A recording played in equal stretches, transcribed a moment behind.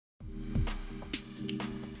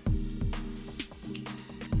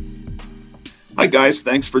Hi guys,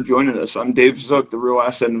 thanks for joining us. I'm Dave Zook, the Real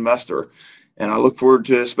Asset Investor, and I look forward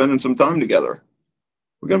to spending some time together.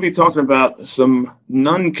 We're going to be talking about some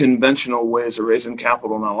non-conventional ways of raising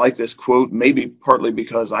capital, and I like this quote, maybe partly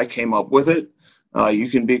because I came up with it. You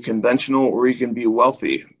can be conventional or you can be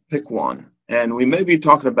wealthy. Pick one. And we may be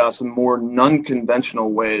talking about some more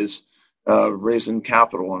non-conventional ways of raising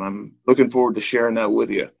capital, and I'm looking forward to sharing that with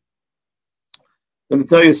you. I'm going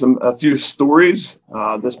to tell you a few stories.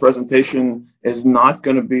 This presentation is not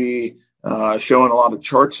going to be showing a lot of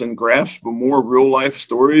charts and graphs, but more real life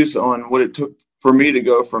stories on what it took for me to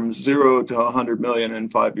go from 0 to 100 million in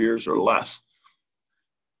 5 years or less.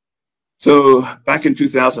 So back in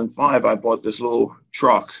 2005, I bought this little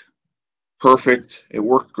truck. Perfect. It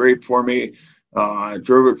worked great for me. I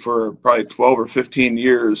drove it for probably 12 or 15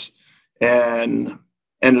 years and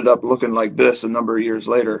ended up looking like this a number of years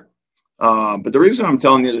later. But the reason I'm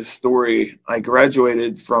telling you this story, I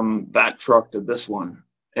graduated from that truck to this one.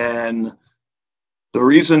 And the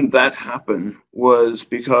reason that happened was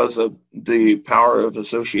because of the power of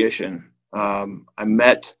association. I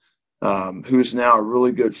met who's now a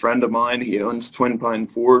really good friend of mine. He owns Twin Pine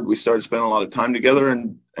Ford. We started spending a lot of time together.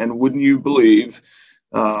 And wouldn't you believe,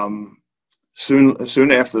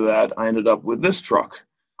 soon after that, I ended up with this truck.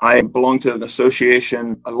 I belong to an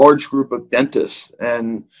association, a large group of dentists,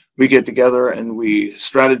 and we get together and we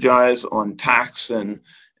strategize on tax and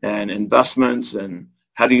investments, and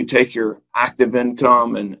how do you take your active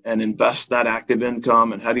income and invest that active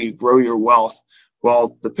income, and how do you grow your wealth.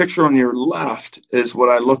 Well, the picture on your left is what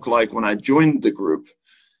I looked like when I joined the group.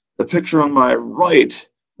 The picture on my right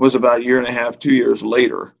was about a year and a half, 2 years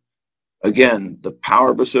later. Again, the power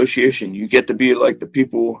of association. You get to be like the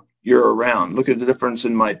people you're around. Look at the difference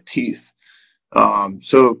in my teeth.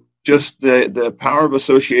 So just the power of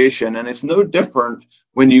association, and it's no different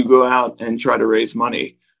when you go out and try to raise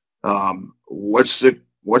money. What's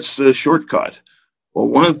the shortcut? Well,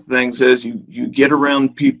 one of the things is you get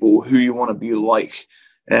around people who you want to be like.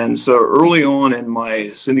 And so early on in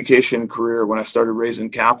my syndication career, when I started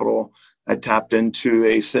raising capital, I tapped into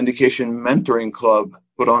a syndication mentoring club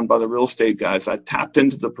put on by the real estate guys. I tapped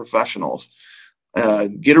into the professionals.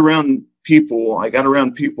 Get around people. I got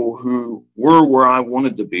around people who were where I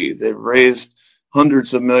wanted to be. They've raised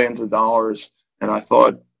hundreds of millions of dollars, and I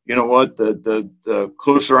thought, you know what? The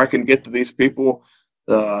closer I can get to these people,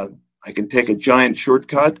 I can take a giant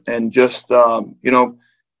shortcut and just I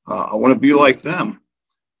want to be like them.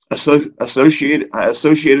 I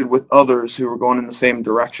associated with others who were going in the same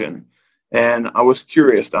direction, and I was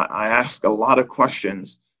curious. I asked a lot of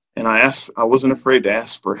questions, and I wasn't afraid to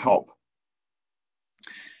ask for help.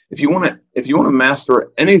 If you want to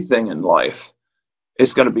master anything in life,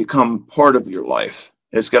 it's got to become part of your life.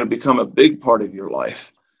 It's got to become a big part of your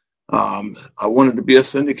life. I wanted to be a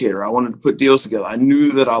syndicator. I wanted to put deals together. I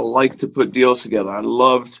knew that I liked to put deals together. I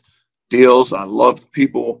loved deals. I loved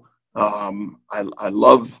people. I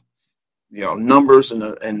love numbers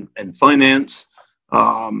and finance.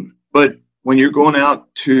 But when you're going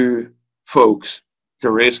out to folks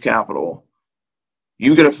to raise capital,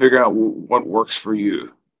 you got to figure out what works for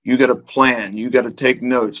you. You got to plan. You got to take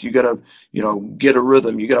notes. You got to, get a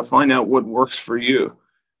rhythm. You got to find out what works for you.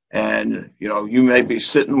 And, you may be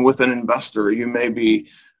sitting with an investor. You may be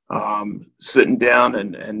sitting down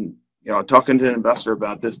and talking to an investor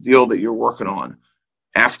about this deal that you're working on.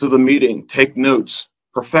 After the meeting, take notes,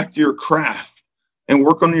 perfect your craft, and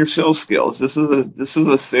work on your sales skills. This is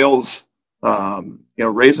a sales,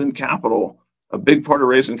 raising capital. A big part of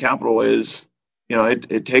raising capital is,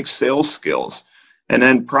 it takes sales skills. And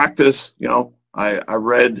then practice, I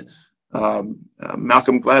read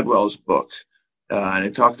Malcolm Gladwell's book, and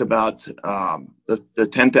it talked about the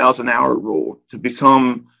 10,000 hour rule. To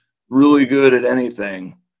become really good at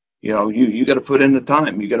anything, you got to put in the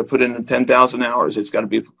time. You got to put in the 10,000 hours. It's got to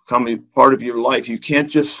become a part of your life. You can't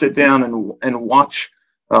just sit down and watch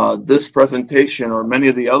this presentation or many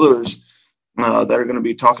of the others that are going to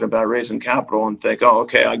be talking about raising capital and think, oh,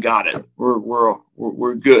 okay, I got it.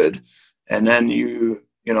 We're good. And then you're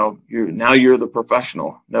the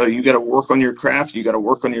professional. No, you got to work on your craft. You got to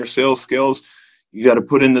work on your sales skills. You got to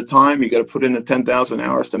put in the time. You got to put in the 10,000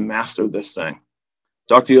 hours to master this thing.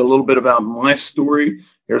 Talk to you a little bit about my story.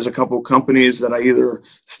 Here's a couple of companies that I either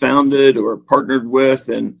founded or partnered with,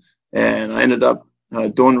 and I ended up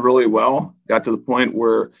doing really well. Got to the point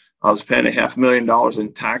where I was paying $500,000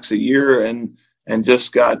 in tax a year, and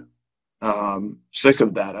just got sick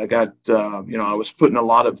of that. I got, I was putting a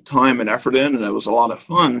lot of time and effort in, and it was a lot of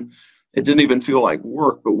fun. It didn't even feel like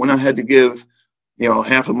work. But when I had to give,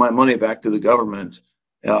 half of my money back to the government,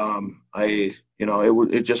 it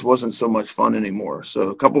just wasn't so much fun anymore. So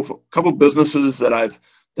a couple businesses that I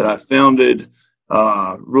founded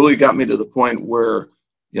really got me to the point where,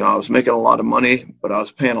 I was making a lot of money, but I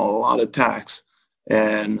was paying a lot of tax.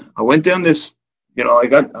 And I went down this,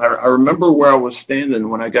 I remember where I was standing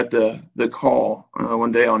when I got the call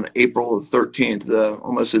one day on April the 13th,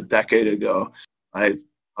 almost a decade ago. I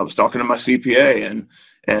was talking to my CPA,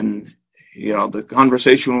 and the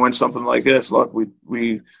conversation went something like this: look,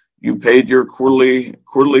 you paid your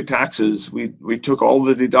quarterly taxes. We took all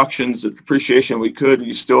the deductions, the depreciation we could.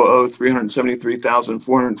 You still owe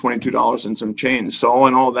 $373,422 and some change. So all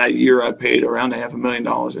in all, that year I paid around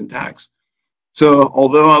 $500,000 in tax. So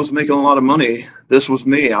although I was making a lot of money, this was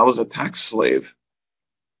me. I was a tax slave.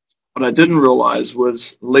 What I didn't realize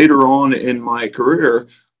was later on in my career,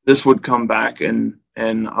 this would come back, and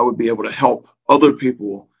I would be able to help other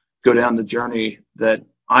people go down the journey that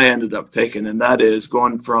I ended up taking. And that is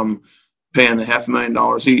going from paying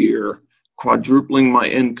 $500,000 a year, quadrupling my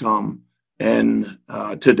income, and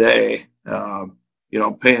today,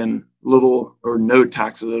 paying little or no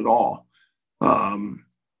taxes at all.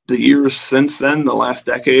 The years since then, the last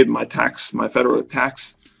decade, my federal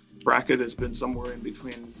tax bracket has been somewhere in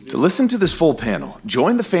between. To listen to this full panel,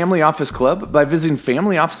 join the Family Office Club by visiting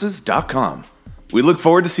familyoffices.com. We look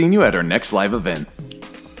forward to seeing you at our next live event.